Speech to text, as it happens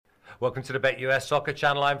Welcome to the Bet US Soccer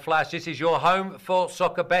Channel. I'm Flash. This is your home for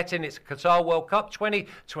soccer betting. It's Qatar World Cup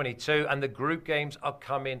 2022 and the group games are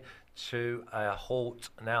coming to a halt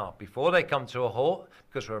now. Before they come to a halt,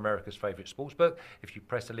 because we're America's favourite sportsbook, if you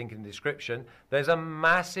press the link in the description, there's a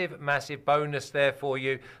massive bonus there for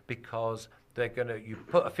you, because you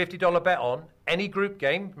put a $50 bet on any group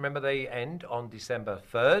game. Remember, they end on December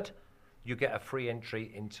 3rd. You get a free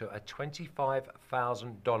entry into a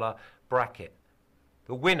 $25,000 bracket.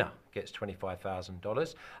 The winner gets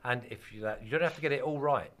 $25,000, and if you don't have to get it all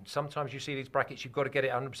right. Sometimes you see these brackets, you've got to get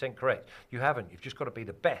it 100% correct. You haven't. You've just got to be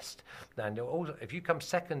the best. And also, if you come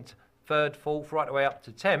second, third, fourth, right the way up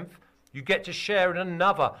to 10th, you get to share in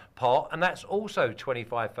another pot, and that's also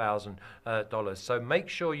 $25,000. So make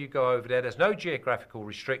sure you go over there. There's no geographical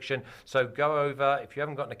restriction. So go over. If you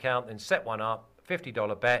haven't got an account, then set one up.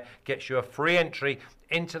 $50 bet gets you a free entry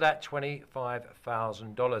into that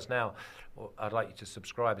 $25,000. Now, I'd like you to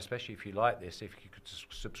subscribe, especially if you like this. If you could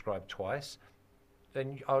subscribe twice,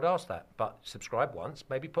 then I would ask that. But subscribe once,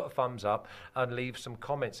 maybe put a thumbs up and leave some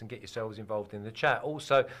comments and get yourselves involved in the chat.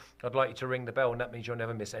 Also, I'd like you to ring the bell, and that means you'll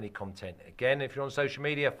never miss any content. Again, if you're on social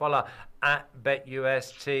media, follow at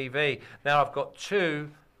BetUSTV. Now, I've got two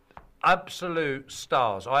absolute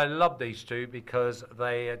stars. I love these two because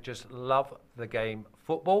they just love the game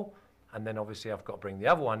football. And then obviously I've got to bring the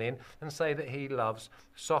other one in and say that he loves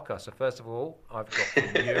soccer. So first of all, I've got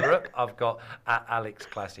from Europe, I've got Alex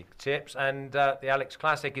Classic Tips. And the Alex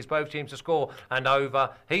Classic is both teams to score and over.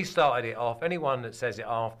 He started it off. Anyone that says it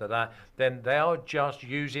after that, then they are just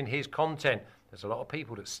using his content. There's a lot of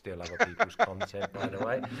people that steal other people's content, by the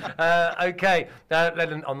way. Okay,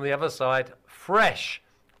 then on the other side, fresh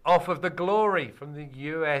off of the glory from the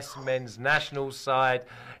US men's national side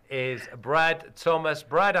is Brad Thomas.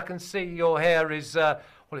 Brad, I can see your hair is, I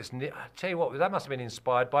tell you what, that must have been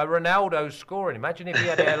inspired by Ronaldo scoring. Imagine if he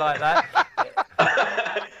had hair like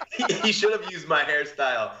that. He should have used my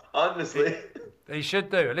hairstyle, honestly. He should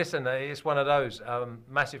do. Listen, it's one of those.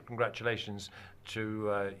 Massive congratulations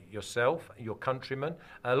to yourself, your countrymen.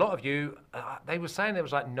 A lot of you, they were saying there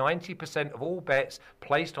was like 90% of all bets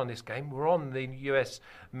placed on this game were on the US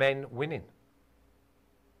men winning.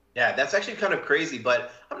 Yeah, that's actually kind of crazy,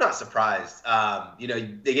 but I'm not surprised.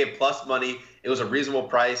 They gave plus money. It was a reasonable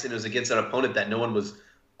price, and it was against an opponent that no one was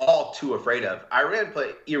all too afraid of. Iran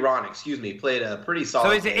played a pretty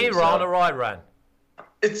solid game. So is it Iran or Iran?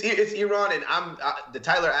 It's Iran, and the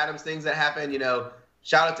Tyler Adams things that happened,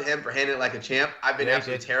 shout out to him for handling it like a champ. I've been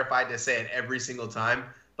absolutely terrified to say it every single time.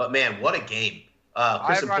 But, man, what a game.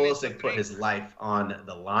 Christian Pulisic put his life on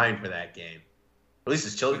the line for that game. At least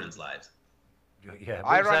his children's lives. Yeah,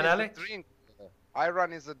 Ayran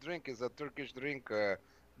is a drink, is a Turkish drink.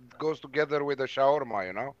 Goes together with a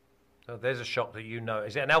shawarma, So there's a shop that you know.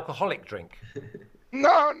 Is it an alcoholic drink?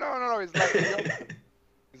 No.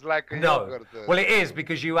 It's like a yogurt. Well, it is,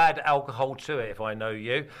 because you add alcohol to it, if I know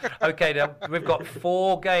you. Okay, now we've got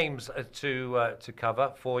 4 games to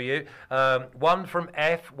cover for you. One from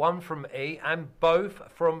F, one from E, and both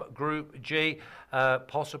from Group G.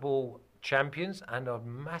 Possible champions and a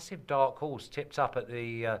massive dark horse tipped up at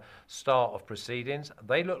the start of proceedings.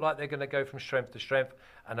 They look like they're going to go from strength to strength,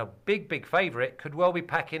 and a big favourite could well be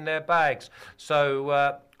packing their bags.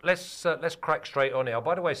 So let's crack straight on here. Oh,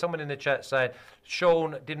 by the way, someone in the chat said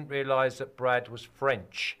Sean didn't realise that Brad was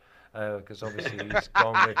French, because obviously he's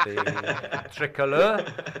gone with the tricolore.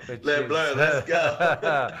 Le bleu, let's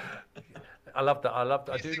go. I love that.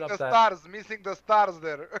 I do love that. Missing the stars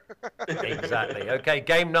there. Exactly. Okay,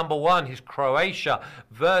 game number 1 is Croatia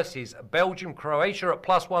versus Belgium. Croatia at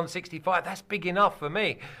plus 165. That's big enough for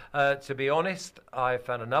me, to be honest. I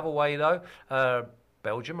found another way, though.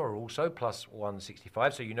 Belgium are also plus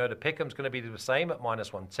 165, so the pick'em's going to be the same at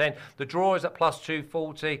minus 110. The draw is at plus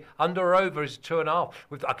 240. Under or over is 2.5.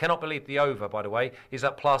 I cannot believe the over, by the way, is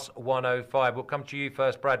at plus 105. We'll come to you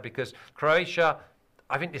first, Brad, because Croatia,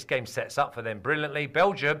 I think this game sets up for them brilliantly.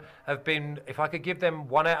 Belgium have been, if I could give them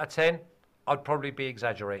 1 out of 10, I'd probably be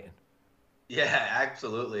exaggerating. Yeah,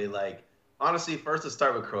 absolutely. Honestly, first let's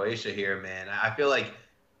start with Croatia here, man. I feel like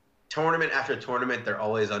tournament after tournament, they're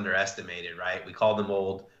always underestimated, right? We call them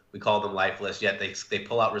old. We call them lifeless, yet they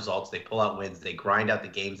pull out results. They pull out wins. They grind out the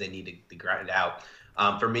games they need to grind out.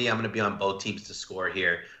 For me, I'm going to be on both teams to score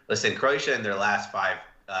here. Listen, Croatia in their last 5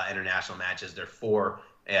 international matches, they're 4-1.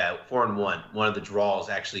 One of the draws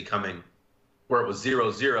actually coming where it was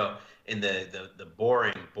 0-0 in the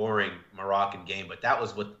boring Moroccan game. But that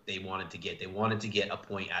was what they wanted to get. They wanted to get a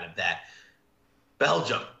point out of that.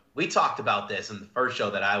 Belgium. We talked about this in the first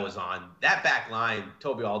show that I was on. That back line,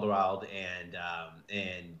 Toby Alderweireld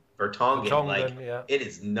and Vertonghen. Like, yeah. it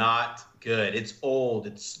is not good. It's old.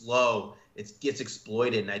 It's slow. It gets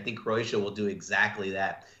exploited, and I think Croatia will do exactly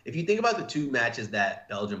that. If you think about the two matches that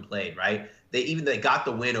Belgium played, right? They got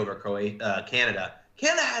the win over Canada.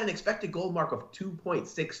 Canada had an expected goal mark of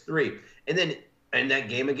 2.63, and then in that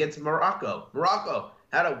game against Morocco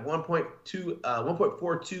had a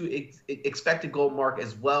 1.42 expected goal mark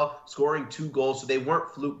as well, scoring 2 goals. So they weren't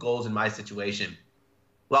fluke goals in my situation.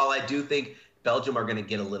 While I do think Belgium are going to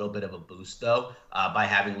get a little bit of a boost, though, by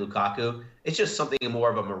having Lukaku, it's just something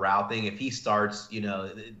more of a morale thing. If he starts,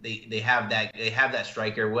 they have that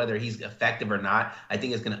striker, whether he's effective or not. I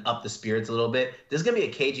think it's going to up the spirits a little bit. This is going to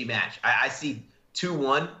be a cagey match. I see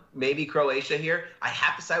 2-1, maybe Croatia here. I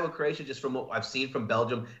have to side with Croatia just from what I've seen from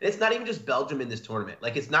Belgium. And it's not even just Belgium in this tournament.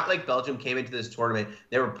 Like, it's not like Belgium came into this tournament,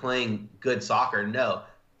 they were playing good soccer. No,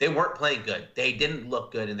 they weren't playing good. They didn't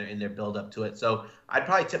look good in their build up to it. So I'd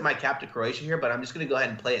probably tip my cap to Croatia here, but I'm just going to go ahead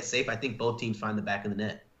and play it safe. I think both teams find the back of the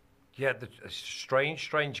net. Yeah,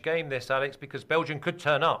 strange game this, Alex, because Belgium could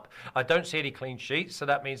turn up. I don't see any clean sheets, so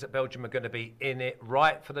that means that Belgium are going to be in it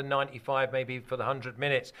right for the 95, maybe for the 100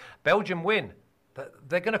 minutes. Belgium win.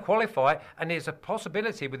 They're going to qualify, and there's a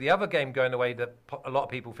possibility with the other game going the way that a lot of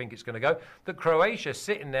people think it's going to go, that Croatia,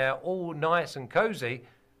 sitting there all nice and cozy,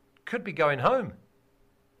 could be going home.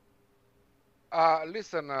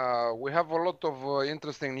 Listen, we have a lot of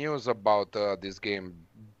interesting news about this game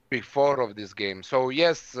before of this game. So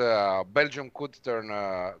yes, Belgium could turn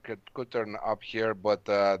up here, but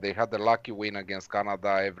they had a lucky win against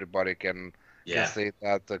Canada. Everybody can say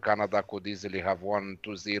that Canada could easily have won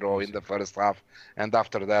 2-0 in the first half, and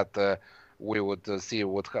after that we would see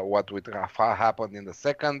what would have happened in the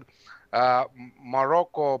second.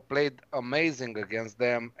 Morocco played amazing against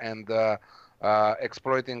them, and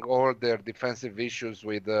exploiting all their defensive issues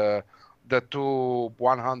with the 2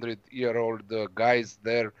 100-year-old guys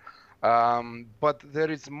there. But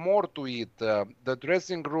there is more to it. The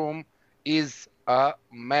dressing room is a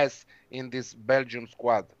mess in this Belgium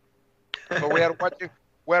squad. So we are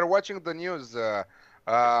watching the news.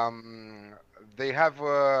 They have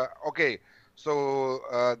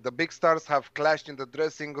So the big stars have clashed in the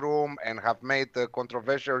dressing room and have made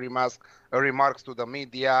controversial remarks to the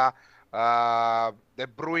media. De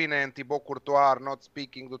Bruyne and Thibaut Courtois are not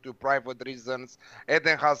speaking due to private reasons.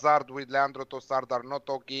 Eden Hazard with Leandro Trossard are not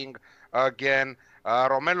talking again.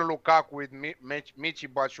 Romelu Lukaku with Michy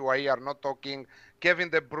Batshuayi are not talking. Kevin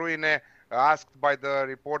De Bruyne asked by the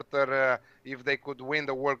reporter if they could win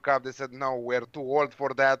the World Cup. They said, no, we're too old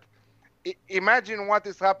for that. Imagine what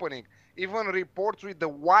is happening. Even reports with the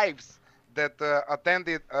wives that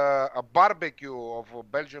attended a barbecue of a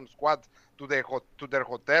Belgium squad to their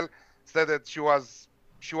hotel said that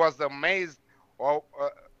she was amazed.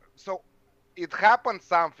 So it happened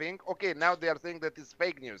something. Okay, now they are saying that it's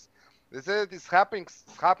fake news. They said that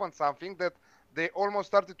happened something that they almost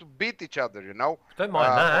started to beat each other. Don't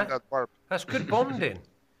mind that. That's good bonding.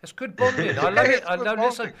 It's good bonding. I love it.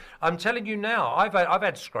 Listen, I'm telling you now, I've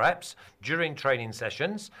had scraps during training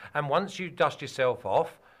sessions, and once you dust yourself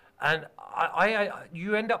off, and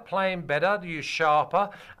you end up playing better, you're sharper,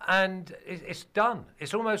 and it's done.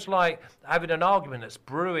 It's almost like having an argument that's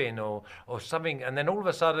brewing or something, and then all of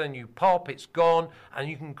a sudden you pop, it's gone, and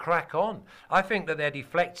you can crack on. I think that they're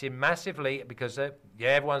deflecting massively because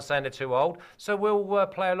everyone's saying they're too old, so we'll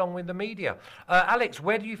play along with the media. Alex,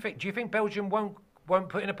 where do you think Belgium won't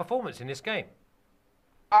put in a performance in this game?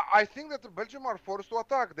 I think that Belgium are forced to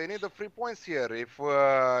attack. They need the 3 points here.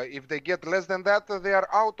 If they get less than that, they are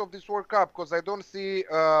out of this World Cup, because I don't see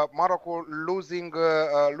Morocco losing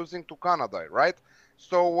to Canada, right?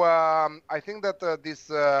 So I think that this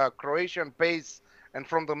Croatian pace and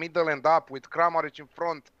from the middle and up with Kramaric in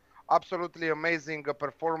front, absolutely amazing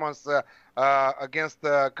performance against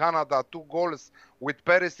Canada. 2 goals with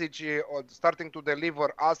Perisic starting to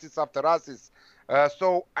deliver assist after assist.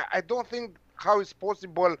 So I don't think how it's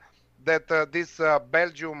possible that this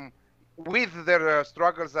Belgium, with their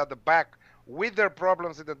struggles at the back, with their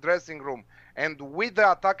problems in the dressing room, and with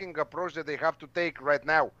the attacking approach that they have to take right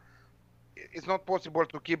now, it's not possible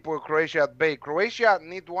to keep Croatia at bay. Croatia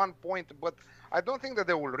need 1 point, but I don't think that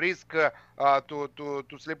they will risk to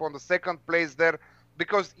slip on the second place there,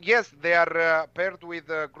 because yes, they are paired with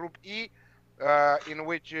Group E, in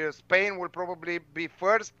which Spain will probably be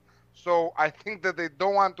first. So I think that they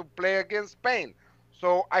don't want to play against Spain.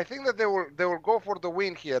 So I think that they will go for the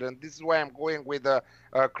win here, and this is why I'm going with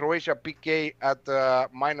Croatia PK at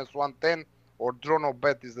 -110, or draw no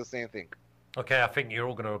bet is the same thing. Okay, I think you're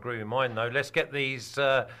all going to agree with mine, though. Let's get these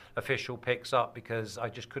official picks up, because I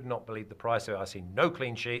just could not believe the price of it. I see no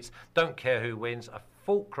clean sheets, don't care who wins. I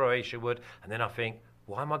thought Croatia would, and then I think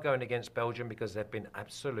Why am I going against Belgium? Because they've been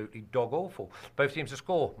absolutely dog awful. Both teams to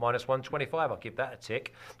score, -125. I'll give that a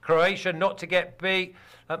tick. Croatia not to get beat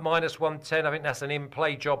at -110. I think that's an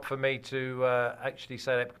in-play job for me to actually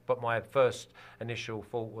say that. But my first initial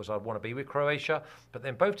thought was I'd want to be with Croatia. But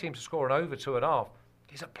then both teams to score an over 2.5.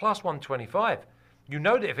 He's at +125. You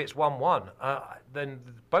know that if it's 1-1, then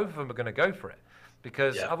both of them are going to go for it.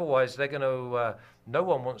 Because otherwise they're going to, no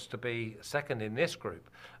one wants to be second in this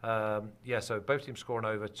group. So both teams scoring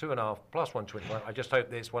over 2.5 +125. I just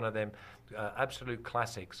hope that it's one of them absolute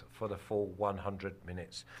classics for the full 100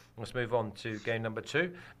 minutes. Let's move on to game number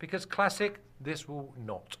 2, because classic this will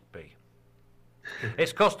not be.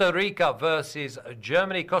 It's Costa Rica versus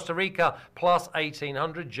Germany. Costa Rica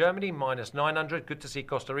 +1800, Germany -900. Good to see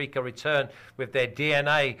Costa Rica return with their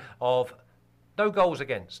DNA of no goals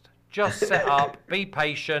against. Just set up, be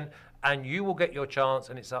patient, and you will get your chance,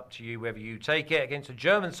 and it's up to you whether you take it against the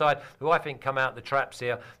German side, who I think come out the traps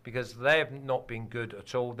here because they have not been good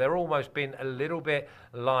at all. They're almost been a little bit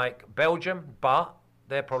like Belgium, but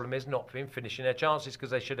their problem is not been finishing their chances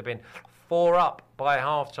because they should have been 4 up by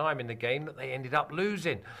half-time in the game that they ended up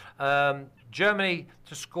losing. Germany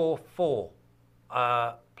to score 4,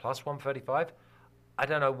 +135. I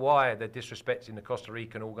don't know why they're disrespecting the Costa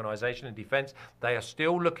Rican organisation in defence. They are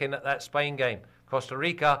still looking at that Spain game. Costa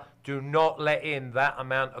Rica do not let in that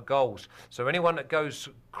amount of goals. So anyone that goes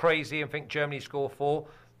crazy and think Germany score 4,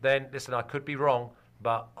 then listen, I could be wrong,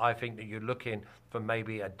 but I think that you're looking for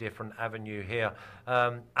maybe a different avenue here.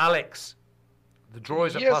 Alex, the draw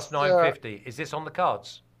is at +950. Is this on the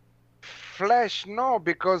cards? Flash, no,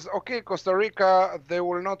 because, Costa Rica, they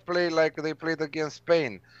will not play like they played against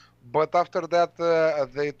Spain. But after that,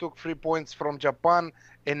 they took 3 points from Japan,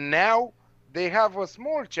 and now they have a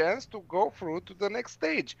small chance to go through to the next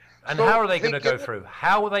stage. And so how are they going to go through?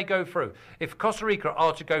 How will they go through? If Costa Rica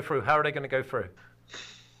are to go through, how are they going to go through?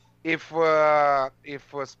 If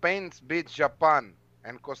Spain beats Japan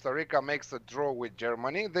and Costa Rica makes a draw with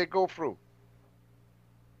Germany, they go through.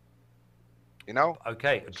 You know?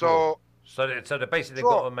 Okay. So they basically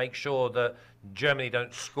got to make sure that Germany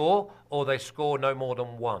don't score, or they score no more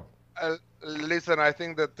than 1. Listen, I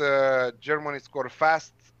think that Germany score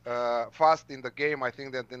fast in the game. I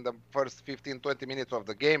think that in the first 15-20 minutes of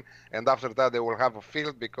the game, and after that they will have a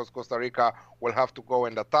field because Costa Rica will have to go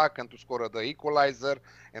and attack and to score the equalizer.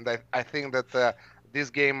 And I think that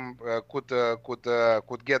this game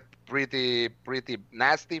could get pretty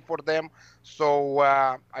nasty for them. So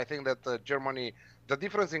I think that Germany. The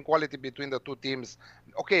difference in quality between the two teams,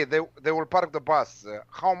 they will park the bus.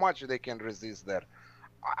 How much they can resist there?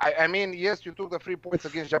 I mean, yes, you took the 3 points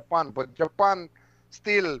against Japan, but Japan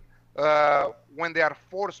still, when they are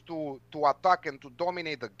forced to attack and to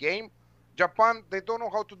dominate the game, Japan, they don't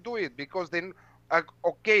know how to do it because they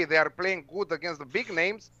are playing good against the big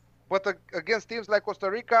names, but against teams like Costa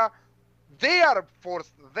Rica, they are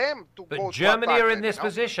forced them to go. But Germany are in this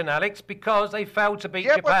position, Alex, because they failed to beat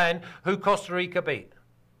Japan, who Costa Rica beat.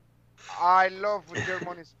 I love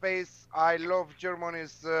Germany's pace. I love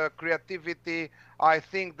Germany's creativity. I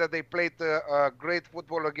think that they played great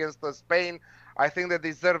football against Spain. I think they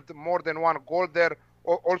deserved more than 1 goal there.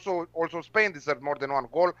 Also Spain deserved more than 1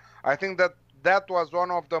 goal. I think that was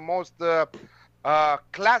one of the most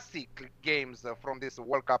classic games from this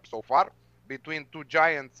World Cup so far, between two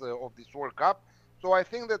giants of this World Cup. So I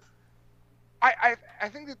think that I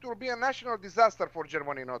think it will be a national disaster for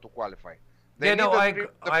Germany not to qualify.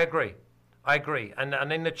 I agree.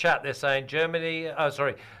 And in the chat they're saying Germany,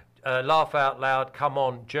 laugh out loud, come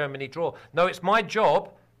on, Germany draw. No, it's my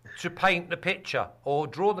job to paint the picture or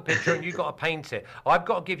draw the picture and you've got to paint it. I've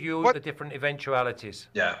got to give you all the different eventualities.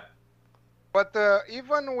 Yeah. But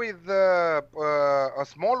even with a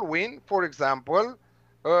small win, for example,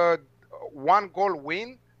 1 goal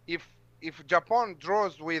win, if Japan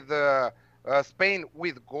draws with Spain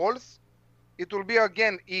with goals, it will be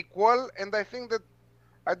again equal. And I think that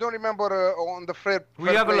I don't remember on the fair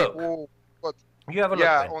play who got. You have a look.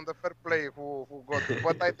 Yeah, on the fair play who got.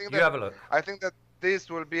 But I think that you have a look. I think that this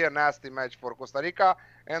will be a nasty match for Costa Rica,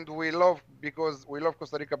 and we love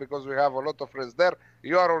Costa Rica because we have a lot of friends there.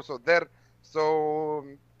 You are also there, so.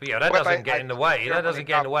 But yeah, that doesn't get in the way. That doesn't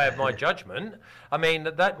get in the way of my judgment. I mean,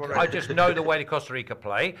 I just know the way the Costa Rica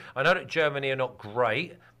play. I know that Germany are not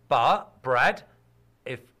great, but Brad,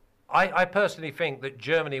 I personally think that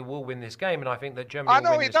Germany will win this game, and I think that Germany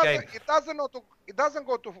will win this game. It doesn't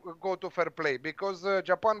go to fair play because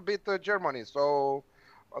Japan beat Germany, so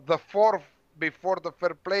the 4th before the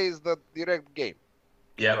fair play is the direct game.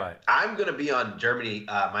 Yeah, right. I'm gonna be on Germany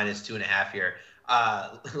 -2.5 here.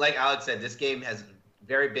 Like Alex said, this game has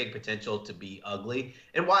very big potential to be ugly.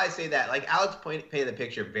 And why I say that, like Alex painted the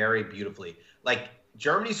picture very beautifully. Like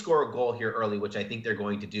Germany score a goal here early, which I think they're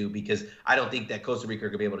going to do because I don't think that Costa Rica are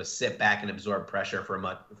going to be able to sit back and absorb pressure for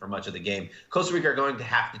much of the game. Costa Rica are going to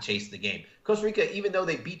have to chase the game. Costa Rica, even though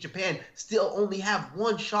they beat Japan, still only have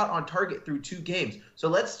one shot on target through 2 games. So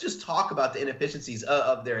let's just talk about the inefficiencies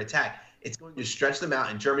of their attack. It's going to stretch them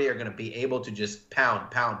out, and Germany are going to be able to just pound,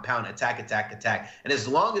 attack. And as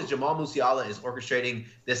long as Jamal Musiala is orchestrating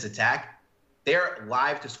this attack, they're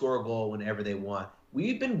live to score a goal whenever they want.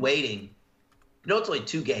 We've been waiting. I know it's only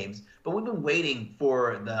 2 games, but we've been waiting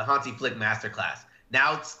for the Hansi Flick masterclass.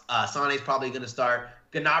 Now it's Sane's probably going to start.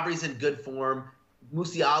 Gnabry's in good form.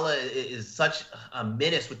 Musiala is such a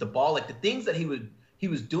menace with the ball. Like the things that he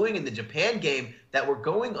was doing in the Japan game that were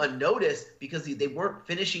going unnoticed because they weren't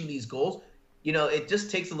finishing these goals. You know, it just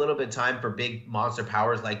takes a little bit of time for big monster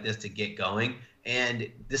powers like this to get going. And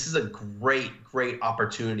this is a great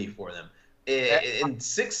opportunity for them. In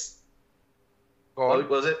 6, what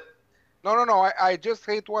was it? No. I just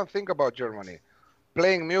hate one thing about Germany.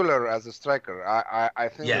 Playing Müller as a striker. I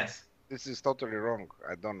think this is totally wrong.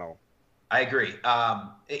 I don't know. I agree.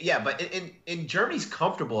 But in Germany's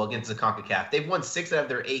comfortable against the CONCACAF. They've won 6 out of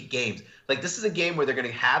their 8 games. Like, this is a game where they're going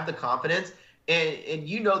to have the confidence. And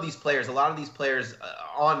you know these players, a lot of these players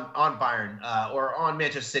on Bayern or on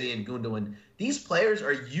Manchester City and Gundogan, these players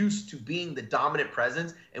are used to being the dominant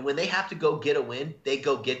presence. And when they have to go get a win, they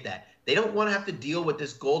go get that. They don't want to have to deal with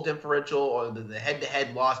this goal differential or the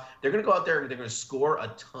head-to-head loss. They're going to go out there and they're going to score a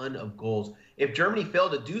ton of goals. If Germany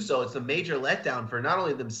failed to do so, it's a major letdown for not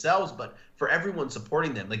only themselves, but for everyone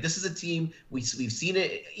supporting them. Like, this is a team, we've seen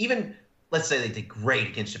it, even, let's say they did great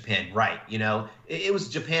against Japan, right? You know, it was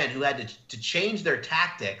Japan who had to change their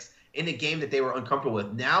tactics in a game that they were uncomfortable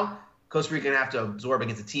with. Now, Costa Rica going to have to absorb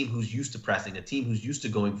against a team who's used to pressing, a team who's used to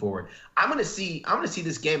going forward. I'm going to see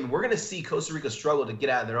this game, and we're going to see Costa Rica struggle to get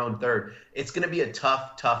out of their own third. It's going to be a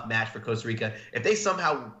tough match for Costa Rica. If they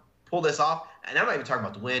somehow pull this off, and I'm not even talking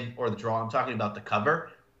about the win or the draw, I'm talking about the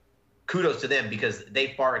cover, kudos to them because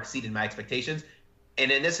they far exceeded my expectations.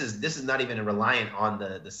 And then this is not even reliant on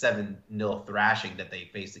the 7-0 thrashing that they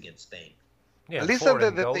faced against Spain. Yeah, listen,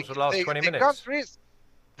 goals the last 20 minutes. Can't risk.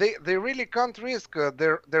 They really can't risk.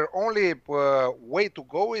 Their only way to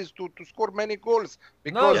go is to score many goals.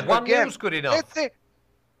 Because 1-0 is good enough. Let's say,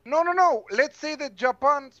 no. Let's say that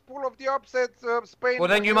Japan's pull of the upset, Spain. Well,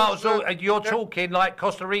 then you might as well. You're talking like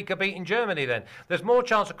Costa Rica beating Germany. Then there's more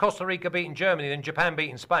chance of Costa Rica beating Germany than Japan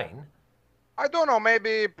beating Spain. I don't know.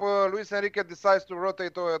 Maybe Luis Enrique decides to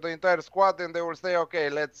rotate the entire squad, and they will say, "Okay,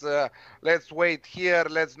 let's wait here.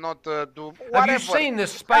 Let's not do whatever." Have you seen the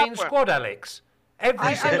Spain squad, Alex?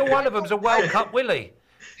 Every single one of them's a World Cup Willie.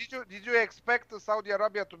 Did you expect Saudi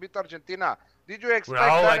Arabia to beat Argentina? Did you expect?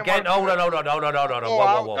 No, again, no.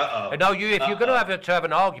 Whoa. No, if you're going to have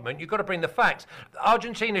an argument, you've got to bring the facts.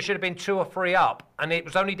 Argentina should have been 2 or 3 up, and it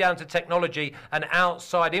was only down to technology and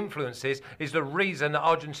outside influences is the reason that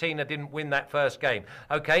Argentina didn't win that first game.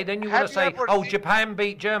 Okay, then you want to say, Japan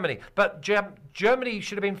beat Germany, but Germany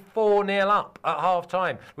should have been 4-0 up at half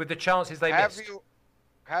time with the chances they missed.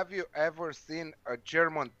 Have you ever seen a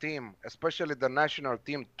German team, especially the national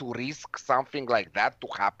team, to risk something like that to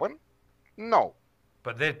happen? No.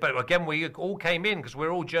 But again, we all came in because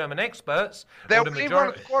we're all German experts. They will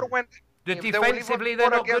even score when... Defensively, they're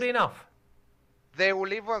not good enough. They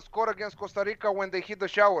will even score against Costa Rica when they hit the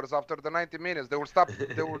showers after the 90 minutes. They will stop.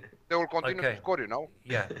 They will continue to score. You know.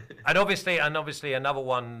 Yeah, and obviously another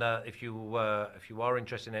one. If you are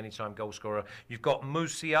interested in anytime goal scorer, you've got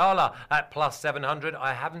Musiala at +700.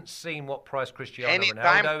 I haven't seen what price Cristiano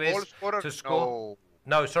Ronaldo is to score.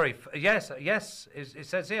 No, sorry. Yes. It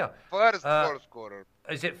says here. First goal scorer.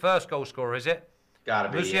 Is it first goal scorer? Is it? Gotta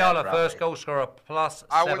be. Musiala, first goal scorer, +700.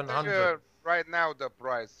 I will tell you right now the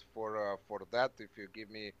price for that if you give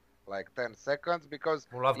me like 10 seconds because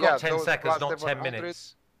I've got 10 seconds, not 10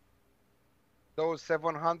 minutes. Those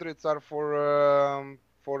 700s are for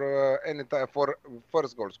any time for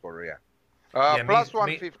first goal scorer, yeah. Plus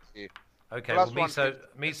 150. Okay, well,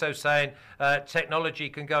 Miso saying technology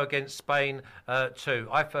can go against Spain too.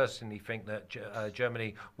 I personally think that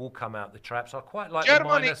Germany will come out the traps. I quite like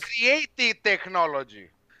Germany created technology.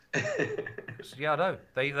 Yeah, I know.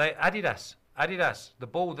 They Adidas Adidas, the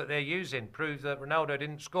ball that they're using proves that Ronaldo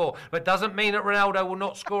didn't score. But doesn't mean that Ronaldo will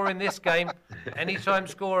not score in this game. Anytime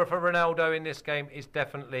scorer for Ronaldo in this game is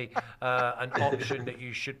definitely an option that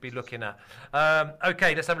you should be looking at.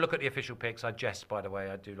 Okay, let's have a look at the official picks. I jest, by the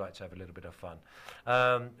way. I do like to have a little bit of fun.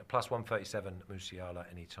 Plus 137, Musiala,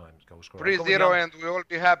 anytime goal scorer. 3-0, and we all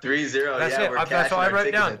be happy. 3-0, That's yeah, it. That's what I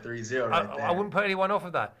wrote down. 3-0 right there. I wouldn't put anyone off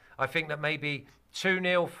of that. I think that maybe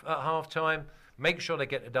 2-0 at half-time. Make sure they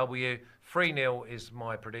get the W. 3-0 is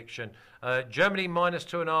my prediction. Germany minus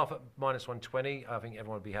 2.5 at minus 120. I think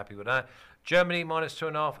everyone would be happy with that. Germany minus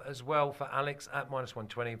 2.5 as well for Alex at minus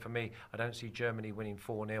 120. And for me, I don't see Germany winning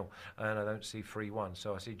 4-0 and I don't see 3-1.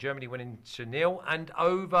 So I see Germany winning 2-0 and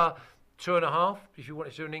over 2.5. If you want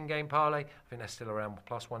to do an in-game parlay, I think that's still around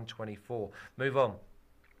plus 124. Move on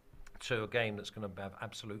to a game that's going to have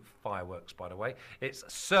absolute fireworks, by the way. It's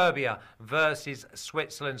Serbia versus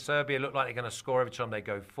Switzerland. Serbia look like they're going to score every time they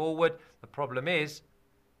go forward. The problem is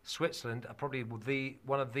Switzerland are probably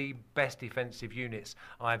one of the best defensive units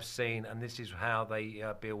I've seen, and this is how they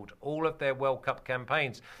build all of their World Cup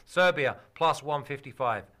campaigns. Serbia plus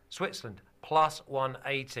 155. Switzerland plus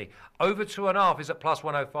 180. Over 2.5 is at plus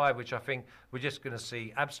 105, which I think we're just going to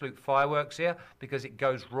see absolute fireworks here because it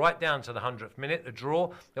goes right down to the 100th minute. The draw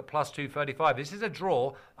at plus 235. This is a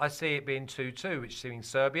draw. I see it being 2-2, which means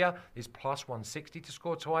Serbia is plus 160 to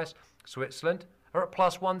score twice. Switzerland are at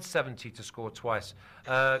plus 170 to score twice.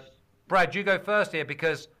 Brad, you go first here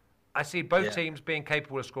because I see both teams being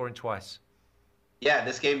capable of scoring twice. Yeah,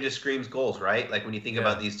 this game just screams goals, right? Like when you think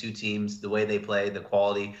about these two teams, the way they play, the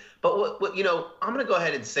quality. But what I'm going to go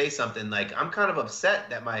ahead and say something. Like I'm kind of upset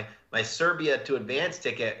that my Serbia to advance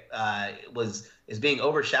ticket is being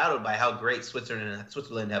overshadowed by how great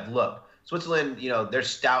Switzerland have looked. Switzerland, they're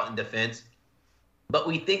stout in defense. But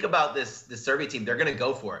we think about this Serbia team, they're going to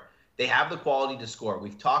go for it. They have the quality to score.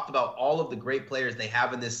 We've talked about all of the great players they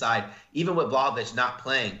have in this side. Even with Vlahovic not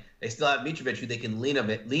playing, they still have Mitrovic who they can lean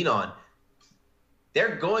on.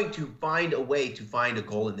 They're going to find a way to find a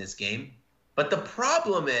goal in this game. But the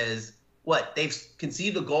problem is, they've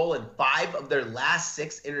conceded a goal in 5 of their last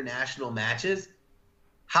 6 international matches.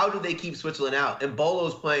 How do they keep Switzerland out? And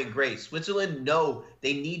Bolo's playing great. Switzerland know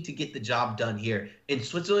they need to get the job done here. And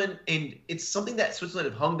it's something that Switzerland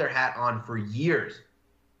have hung their hat on for years.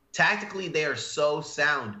 Tactically, they are so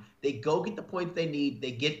sound. They go get the points they need.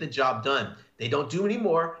 They get the job done. They don't do any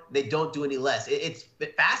more. They don't do any less. It's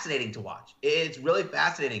fascinating to watch. It's really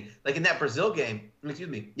fascinating. Like in that Brazil game, in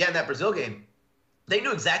that Brazil game, they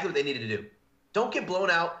knew exactly what they needed to do. Don't get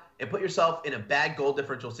blown out and put yourself in a bad goal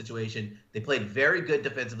differential situation. They played very good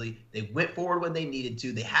defensively. They went forward when they needed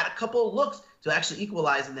to. They had a couple of looks to actually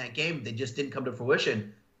equalize in that game. They just didn't come to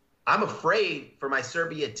fruition. I'm afraid for my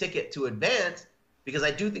Serbia ticket to advance because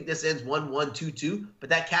I do think this ends 1-1, 2-2, but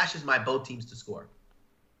that cashes my both teams to score.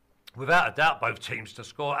 Without a doubt, both teams to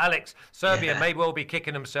score. Alex, Serbia may well be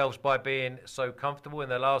kicking themselves by being so comfortable in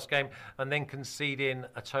their last game and then conceding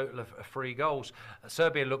a total of 3 goals.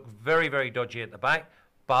 Serbia look very, very dodgy at the back,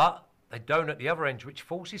 but they don't at the other end, which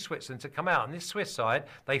forces Switzerland to come out. And this Swiss side,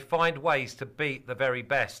 they find ways to beat the very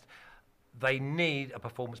best. They need a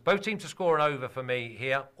performance. Both teams to score an over for me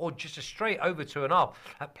here, or just a straight over 2.5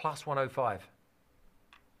 at plus 105.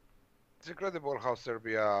 It's incredible how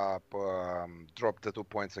Serbia dropped the 2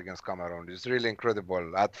 points against Cameroon. It's really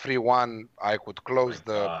incredible. At 3-1, I could close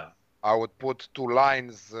I would put 2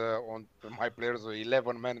 lines on my players,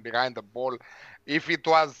 11 men behind the ball. If it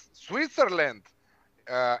was Switzerland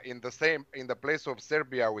in the place of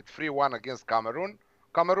Serbia with 3-1 against Cameroon,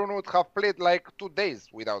 Cameroon would have played like 2 days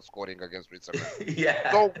without scoring against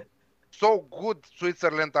Switzerland. So good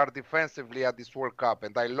Switzerland are defensively at this World Cup,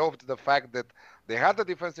 and I loved the fact that they had a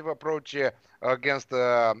defensive approach against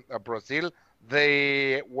Brazil.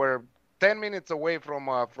 They were 10 minutes away from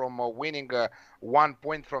winning 1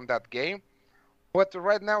 point from that game, but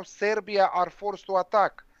right now Serbia are forced to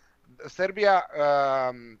attack. Serbia,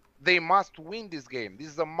 they must win this game. This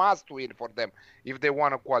is a must win for them if they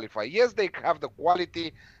want to qualify. Yes, they have the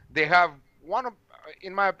quality. They have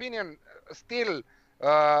in my opinion, still.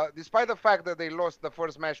 Despite the fact that they lost the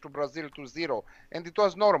first match to Brazil 2-0, and it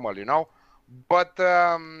was normal, but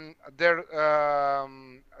their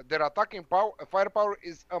attacking firepower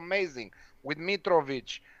is amazing with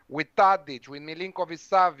Mitrovic, with Tadic, with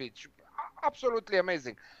Milinkovic-Savic, absolutely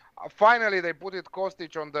amazing. Finally, they put it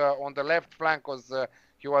Kostic on the left flank because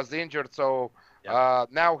he was injured, so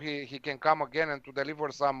now he can come again and to deliver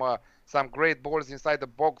some great balls inside the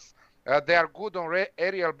box. They are good on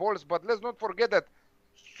aerial balls, but let's not forget that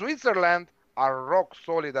Switzerland are rock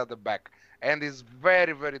solid at the back, and it's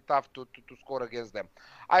very, very tough to score against them.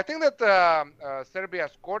 I think that Serbia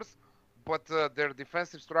scores, but their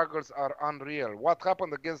defensive struggles are unreal. What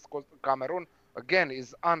happened against Cameroon again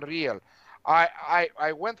is unreal.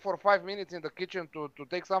 I went for 5 minutes in the kitchen to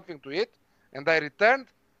take something to eat, and I returned,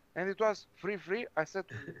 and it was free. I said,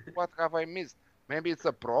 what have I missed? Maybe it's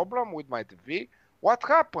a problem with my TV. What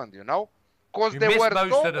happened, Because they were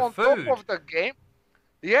so on top of the game.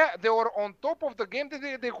 Yeah, they were on top of the game that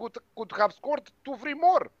they could have scored 2-3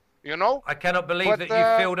 more, I cannot believe that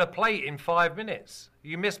you filled a plate in 5 minutes.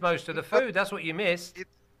 You missed most of the food. That's what you missed.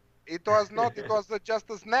 It was not. It was just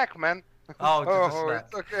a snack, man. Oh, just a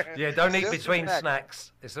snack. Okay. Yeah, don't eat between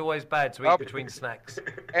snacks. It's always bad to eat between snacks.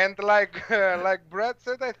 And like Brad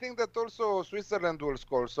said, I think that also Switzerland will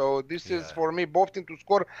score. So this is for me both teams to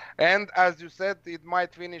score. And as you said, it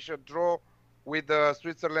might finish a draw with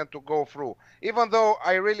Switzerland to go through. Even though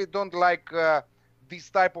I really don't like this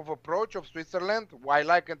type of approach of Switzerland. I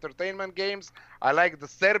like entertainment games. I like the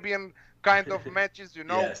Serbian kind of matches,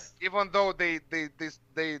 Yes. Even though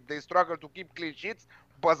they struggle to keep clean sheets,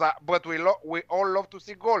 but we all love to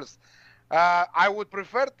see goals. I would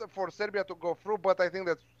prefer for Serbia to go through, but I think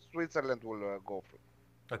that Switzerland will go through.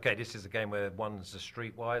 Okay, this is a game where one's a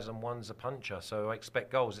streetwise and one's a puncher, so I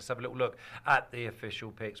expect goals. Let's have a little look at the official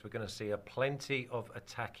picks. We're going to see a plenty of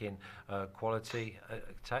attacking quality,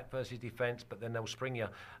 attack versus defence, but then they'll spring you,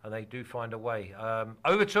 and they do find a way.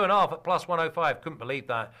 Over 2.5 at plus 105. Couldn't believe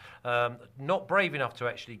that. Not brave enough to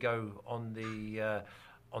actually go on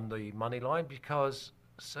the money line because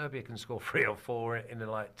Serbia can score 3 or 4 in a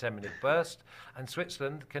 10-minute burst, and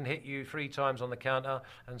Switzerland can hit you 3 times on the counter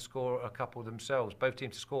and score a couple themselves. Both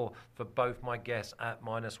teams to score for both, my guess, at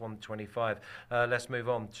minus 125. Let's move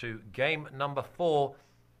on to game number 4.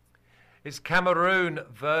 It's Cameroon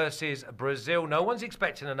versus Brazil. No one's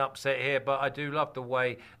expecting an upset here, but I do love the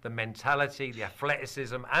way, the mentality, the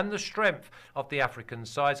athleticism, and the strength of the African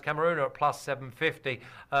sides. Cameroon are at plus 750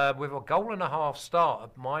 with a 1.5 start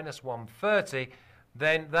at minus 130.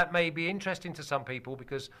 Then that may be interesting to some people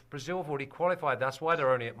because Brazil have already qualified. That's why they're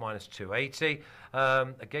only at minus 280.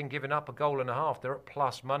 Again, giving up a 1.5, they're at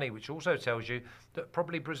plus money, which also tells you that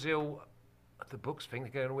probably Brazil, the books think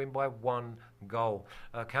they're going to win by 1 goal.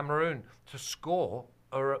 Cameroon to score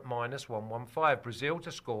are at minus 115. Brazil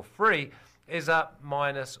to score 3 is at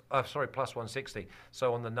plus 160.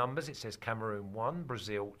 So on the numbers, it says Cameroon 1,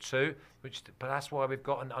 Brazil 2, but that's why we've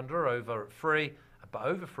got an under or over at 3, but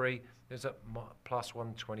over 3 is at plus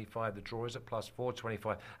 125. The draw is at plus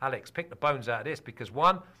 425. Alex, pick the bones out of this because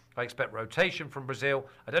 1, I expect rotation from Brazil.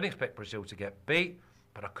 I don't expect Brazil to get beat,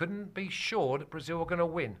 but I couldn't be sure that Brazil are going to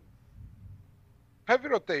win. Heavy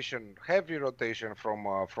rotation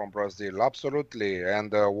from Brazil, absolutely,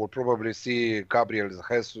 and we'll probably see Gabriel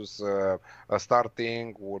Jesus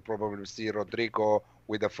starting. We'll probably see Rodrigo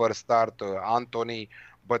with the first start, Anthony.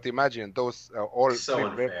 But imagine those all so three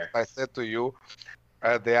unfair. players I said to you.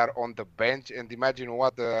 They are on the bench, and imagine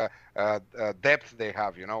what depth they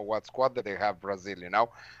have, what squad that they have, Brazil,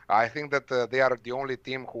 I think that they are the only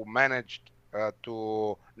team who managed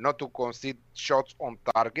to not to concede shots on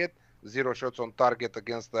target, 0 shots on target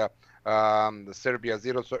against the Serbia,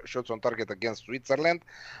 0 shots on target against Switzerland.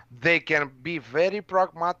 They can be very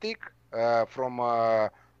pragmatic from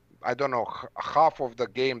I don't know, half of the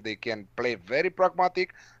game they can play very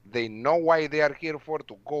pragmatic. They know why they are here for,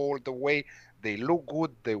 to go all the way. They look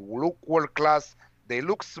good. They look world class. They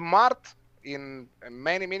look smart in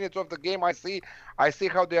many minutes of the game. I see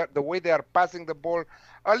how the way they are passing the ball.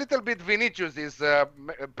 A little bit Vinicius is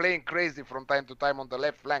playing crazy from time to time on the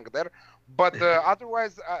left flank there. But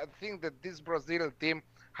otherwise, I think that this Brazil team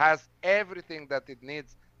has everything that it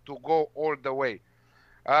needs to go all the way.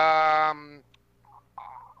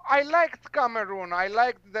 I liked Cameroon. I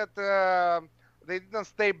liked that they didn't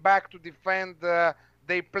stay back to defend.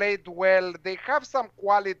 They played well. They have some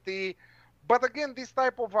quality. But again, this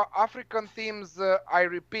type of African teams, I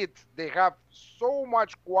repeat, they have so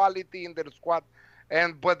much quality in their squad,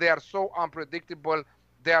 but they are so unpredictable.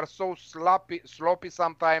 They are so sloppy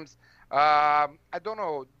sometimes. I don't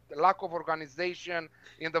know, lack of organization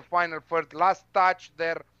in the final third. Last touch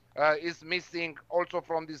there is missing also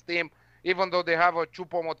from this team, even though they have a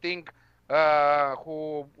Choupo-Moting,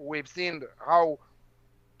 who we've seen how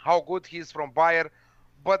good he is from Bayern.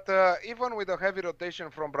 But even with a heavy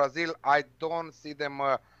rotation from Brazil, I don't see them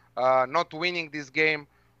not winning this game.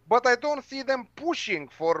 But I don't see them pushing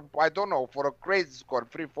for a crazy score,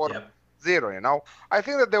 3-4-0, I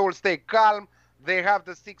think that they will stay calm. They have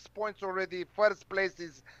the 6 points already. First place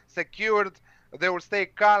is secured. They will stay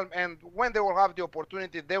calm. And when they will have the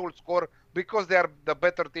opportunity, they will score because they are the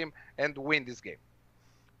better team and win this game.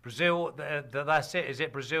 Brazil, that's it. Is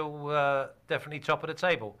it Brazil definitely top of the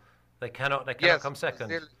table? They cannot come second.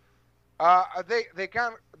 Brazil,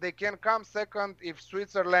 They can come second if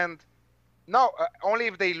Switzerland. No, only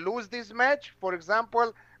if they lose this match, for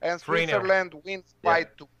example, and 3-0. Switzerland wins by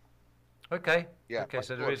 2. Okay. Yeah, Okay, by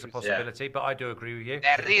so 2 there or is a 3. possibility, but I do agree with you.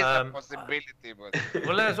 There is a possibility, but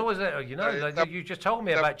Well, there's always, the- you just told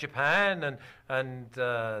me about Japan and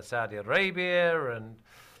Saudi Arabia, and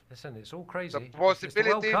listen, it's all crazy. the It's the World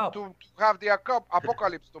possibility Cup. to have the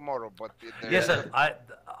apocalypse tomorrow. But Listen,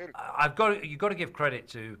 you've got to give credit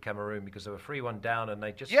to Cameroon because they were 3-1 down and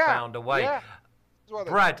they just Yeah, found a way. yeah. That's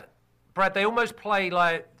what Brad, they almost play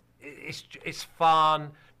like it's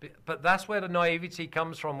fun, but that's where the naivety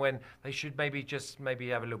comes from when they should maybe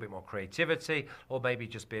have a little bit more creativity or maybe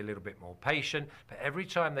just be a little bit more patient. But every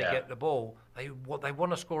time they get the ball, they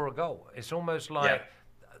want to score a goal. It's almost like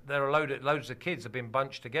there are loads of kids have been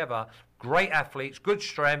bunched together, great athletes, good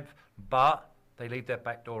strength, but they leave their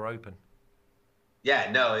back door open.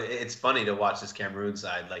 Yeah, no, it's funny to watch this Cameroon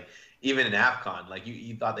side. Like, even in AFCON, like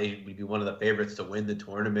you thought they would be one of the favorites to win the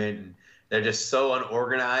tournament, and they're just so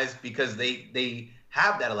unorganized because they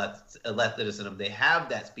have that athleticism, they have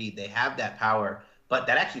that speed, they have that power, but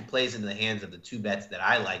that actually plays into the hands of the two bets that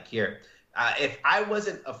I like here. If I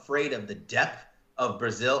wasn't afraid of the depth of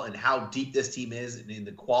Brazil and how deep this team is and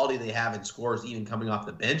the quality they have in scores even coming off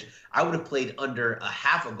the bench, I would have played under a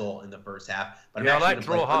half a goal in the first half. But I like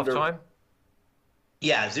draw halftime.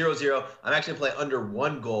 Yeah, 0-0. I'm actually playing under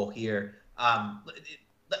 1 goal here.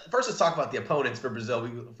 First, let's talk about the opponents for Brazil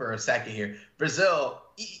for a second here. Brazil,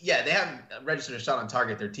 yeah, they haven't registered a shot on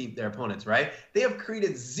target, their opponents, right? They have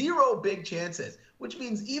created 0 big chances, which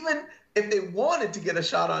means even if they wanted to get a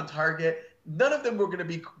shot on target, none of them were going to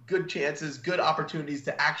be good chances, good opportunities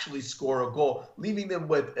to actually score a goal, leaving them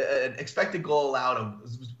with an expected goal allowed of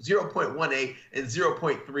 0.18 and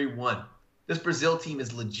 0.31. This Brazil team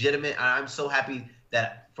is legitimate, and I'm so happy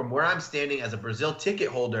that from where I'm standing as a Brazil ticket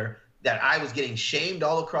holder, that I was getting shamed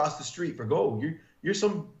all across the street for, you're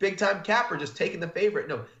some big-time capper just taking the favorite.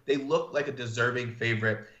 No, they look like a deserving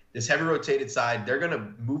favorite. This heavy rotated side, they're going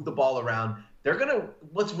to move the ball around.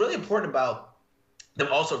 What's really important about them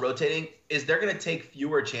also rotating is they're going to take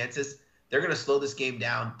fewer chances. They're going to slow this game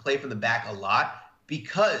down, play from the back a lot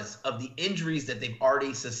because of the injuries that they've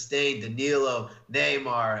already sustained. Danilo,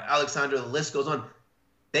 Neymar, Alexandre, the list goes on.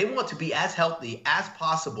 They want to be as healthy as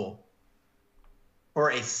possible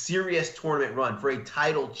for a serious tournament run, for a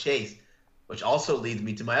title chase, which also leads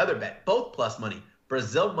me to my other bet, both plus money.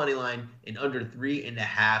 Brazil money line in under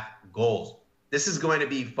 3.5 goals. This is going to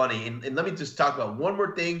be funny. And let me just talk about one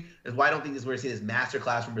more thing, is why I don't think we're going to see this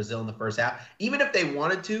masterclass from Brazil in the first half. Even if they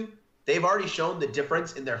wanted to, they've already shown the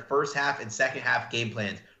difference in their first half and second half game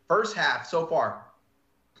plans. First half so far,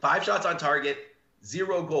 5 shots on target,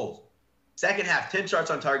 0 goals. Second half, 10 shots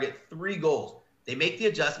on target, 3 goals. They make the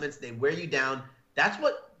adjustments. They wear you down. That's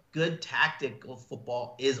what good tactical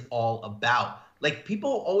football is all about. Like, people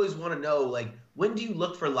always want to know, like, when do you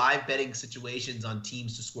look for live betting situations on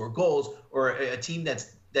teams to score goals, or a team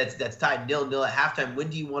that's tied 0-0 at halftime? When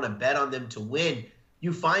do you want to bet on them to win?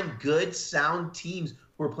 You find good, sound teams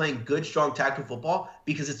who are playing good, strong tactical football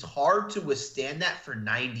because it's hard to withstand that for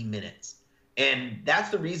 90 minutes. And that's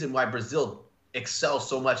the reason why Brazil excels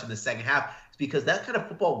so much in the second half, is because that kind of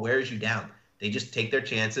football wears you down. They just take their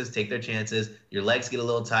chances. Your legs get a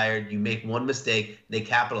little tired. You make one mistake, they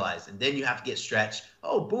capitalize. And then you have to get stretched.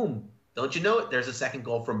 Oh, boom. Don't you know it? There's a second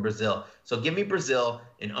goal from Brazil. So give me Brazil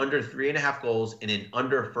in under 3.5 goals and in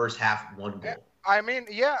under first half 1 goal. I mean,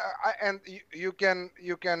 yeah, and you can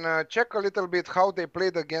check a little bit how they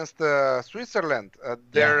played against Switzerland.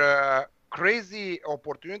 Their crazy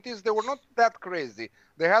opportunities, they were not that crazy.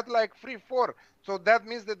 They had like 3-4. So that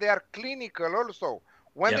means that they are clinical also.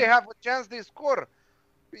 When they have a chance, they score.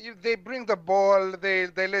 They bring the ball. They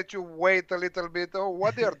let you wait a little bit. Oh,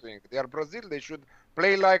 what they are doing? They are Brazil. They should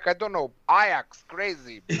play like, I don't know, Ajax,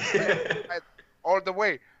 crazy, all the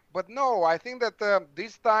way. But no, I think that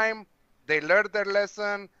this time they learned their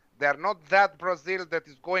lesson. They are not that Brazil that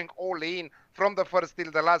is going all in from the first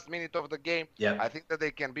till the last minute of the game. I think that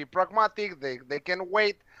they can be pragmatic. They can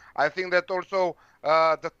wait. I think that also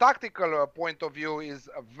the tactical point of view is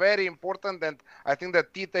very important, and I think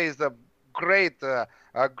that Tite is a great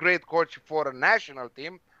coach for a national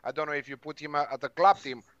team. I don't know if you put him at the club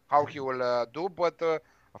team, how he will do, but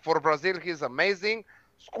for Brazil, he's amazing.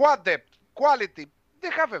 Squad depth, quality,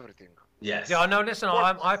 they have everything. Yes. Yeah, no, listen,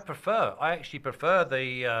 I actually prefer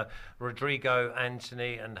the Rodrigo,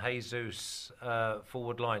 Anthony, and Jesus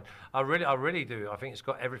forward line. I really do. I think it's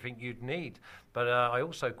got everything you'd need. But I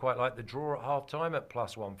also quite like the draw at half-time at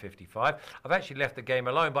plus 155. I've actually left the game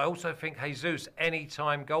alone, but I also think Jesus,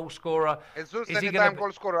 anytime goal scorer. Jesus, is he anytime gonna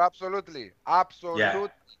goal scorer, absolutely. Absolutely.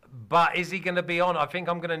 But is he going to be on? I think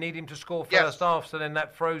I'm going to need him to score first half, so then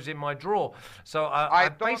that throws in my draw. So I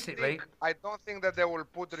basically... I don't think that they will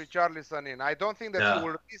put Richarlison in. I don't think that he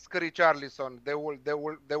will risk Richarlison. They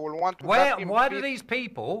will want to... Why do these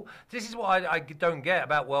people... This is what I don't get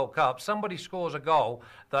about World Cup. Somebody scores a goal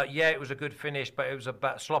that, it was a good finish, but it was a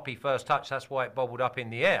sloppy first touch. That's why it bobbled up in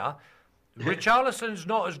the air. Richarlison's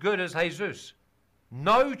not as good as Jesus.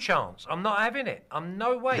 No chance. I'm not having it. I'm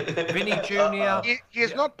no way. Vinny Jr.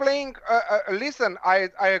 He's not playing. Listen, I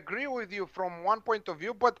agree with you from one point of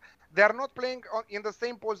view, but they're not playing in the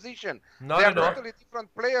same position. No, they're totally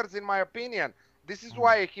different players, in my opinion. This is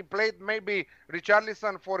why he played maybe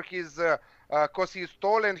Richarlison for his, because he's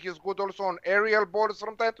tall and he's good also on aerial balls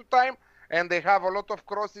from time to time. And they have a lot of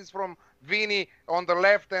crosses from Vinny on the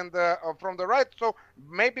left and from the right. So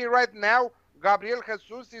maybe right now, Gabriel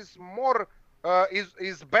Jesus is more...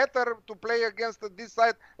 is better to play against this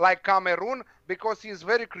side like Cameroon because he's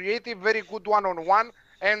very creative, very good one-on-one,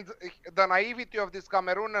 and the naivety of this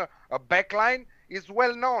Cameroon backline is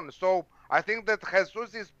well known. So I think that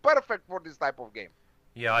Jesus is perfect for this type of game.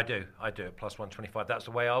 Yeah, I do at plus 125. That's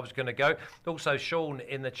the way I was going to go. Also, Sean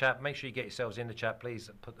in the chat, make sure you get yourselves in the chat, please.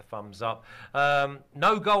 Put the thumbs up.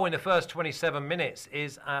 No goal in the first 27 minutes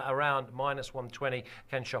is around minus 120.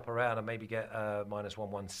 Can shop around and maybe get minus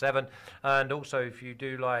 117. And also, if you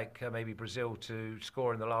do like maybe Brazil to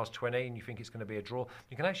score in the last 20 and you think it's going to be a draw,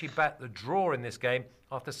 you can actually back the draw in this game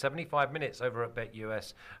after 75 minutes over at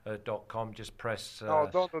betus.com. Just press no,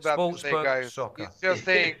 don't do that Sportsbook guys. Soccer. It's just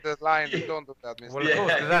saying the line. Don't do that mistake. Well, of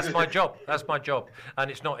course, because that's my job. That's my job.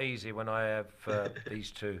 And it's not easy when I have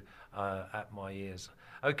these two at my ears.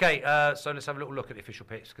 Okay, so let's have a little look at the official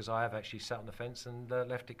picks because I have actually sat on the fence and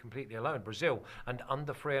left it completely alone. Brazil and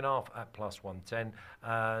under 3.5 at plus 110,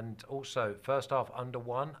 and also first half under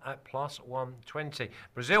 1 at plus 120.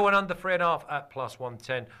 Brazil and under 3.5 at plus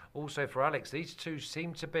 110. Also for Alex, these two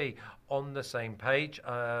seem to be on the same page.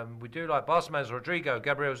 We do like Barcelona, Rodrigo,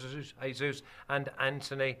 Gabriel Jesus, and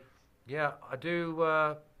Anthony. Yeah, I do.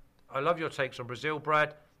 I love your takes on Brazil,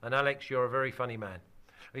 Brad, and Alex. You're a very funny man.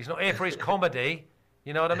 He's not here for his comedy.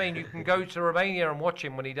 You know what I mean? You can go to Romania and watch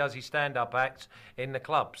him when he does his stand-up acts in the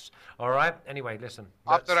clubs. All right? Anyway, listen.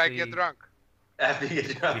 After I get drunk. After you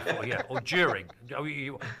get drunk. Before, yeah, or during.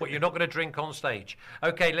 You're not going to drink on stage.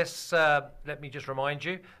 Okay, let me just remind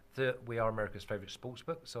you that we are America's favourite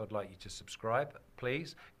sportsbook, so I'd like you to subscribe.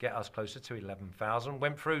 Please get us closer to 11,000.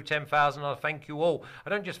 Went through 10,000. I thank you all. I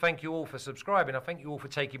don't just thank you all for subscribing. I thank you all for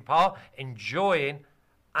taking part, enjoying,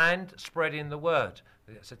 and spreading the word.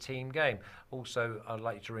 It's a team game. Also, I'd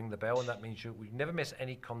like you to ring the bell, and that means we never miss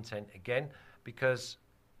any content again because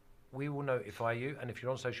we will notify you. And if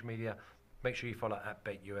you're on social media, make sure you follow at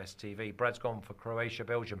BetUSTV. Brad's gone for Croatia,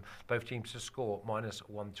 Belgium. Both teams to score minus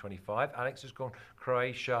 125. Alex has gone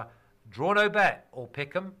Croatia, draw no bet, or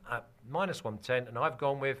pick 'em at minus 110. And I've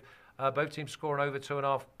gone with both teams scoring over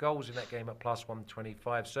 2.5 goals in that game at plus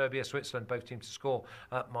 125. Serbia, Switzerland, both teams to score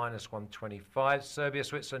at minus 125. Serbia,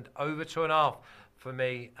 Switzerland over 2.5 for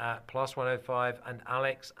me at plus 105. And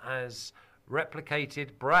Alex has replicated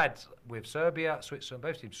Brad with Serbia, Switzerland,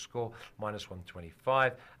 both teams to score minus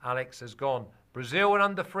 125. Alex has gone Brazil and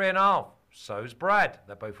under 3.5. So's Brad.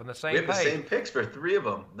 They're both on the same page. We have the same picks for 3 of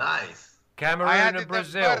them. Nice. Cameroon and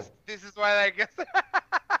Brazil. This is why I guess.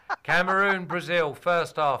 Cameroon, Brazil,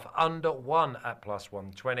 first half under 1 at plus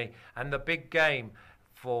 120. And the big game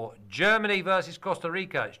for Germany versus Costa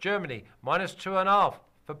Rica. It's Germany minus 2.5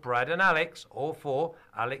 for Brad and Alex, or for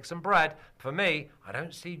Alex and Brad. For me, I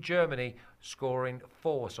don't see Germany scoring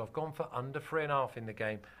 4, so I've gone for under 3.5 in the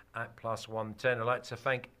game at plus 110. I'd like to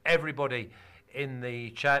thank everybody in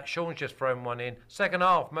the chat. Sean's just thrown one in. Second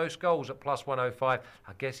half, most goals at plus 105.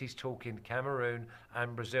 I guess he's talking Cameroon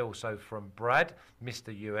and Brazil. So from Brad,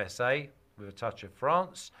 Mr. USA, with a touch of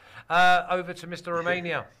France, over to Mr.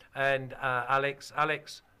 Romania and Alex.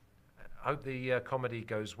 Alex, I hope the comedy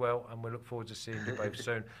goes well, and we look forward to seeing you both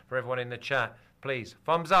soon. For everyone in the chat, please,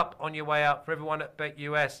 thumbs up on your way out. For everyone at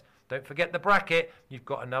BetUS, don't forget the bracket. You've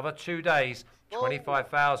got another 2 days.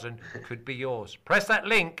 25,000 could be yours. Press that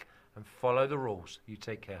link and follow the rules. You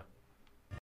take care.